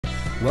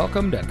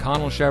Welcome to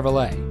Connell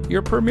Chevrolet,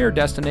 your premier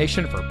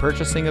destination for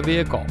purchasing a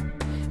vehicle.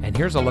 And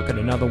here's a look at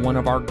another one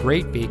of our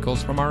great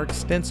vehicles from our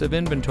extensive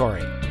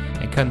inventory.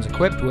 It comes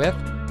equipped with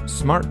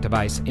smart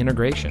device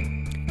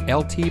integration,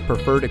 LT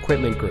preferred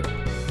equipment group,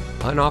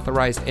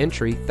 unauthorized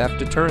entry theft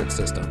deterrent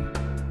system,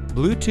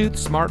 Bluetooth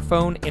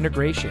smartphone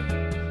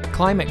integration,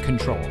 climate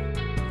control,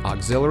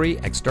 auxiliary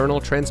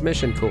external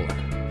transmission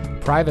cooler,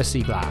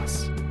 privacy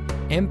glass,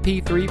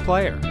 MP3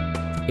 player,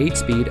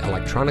 8-speed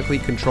electronically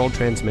controlled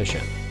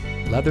transmission,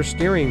 leather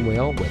steering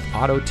wheel with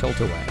auto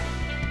tilt-away,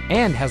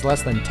 and has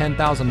less than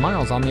 10,000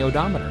 miles on the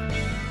odometer.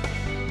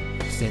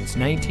 Since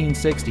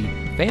 1960,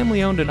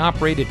 family-owned and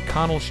operated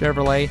Connell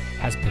Chevrolet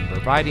has been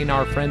providing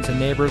our friends and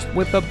neighbors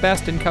with the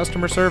best in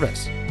customer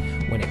service.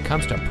 When it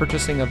comes to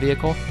purchasing a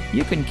vehicle,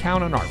 you can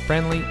count on our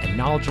friendly and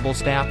knowledgeable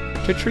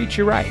staff to treat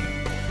you right.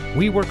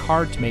 We work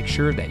hard to make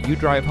sure that you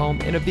drive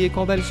home in a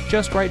vehicle that is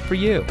just right for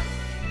you.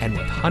 And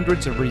with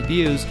hundreds of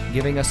reviews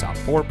giving us a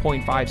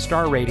 4.5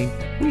 star rating,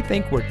 we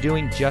think we're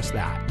doing just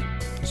that.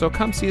 So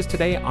come see us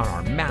today on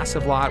our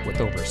massive lot with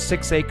over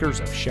 6 acres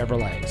of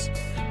Chevrolets.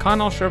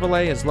 Connell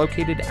Chevrolet is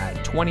located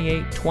at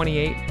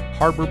 2828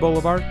 Harbor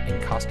Boulevard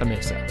in Costa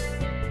Mesa.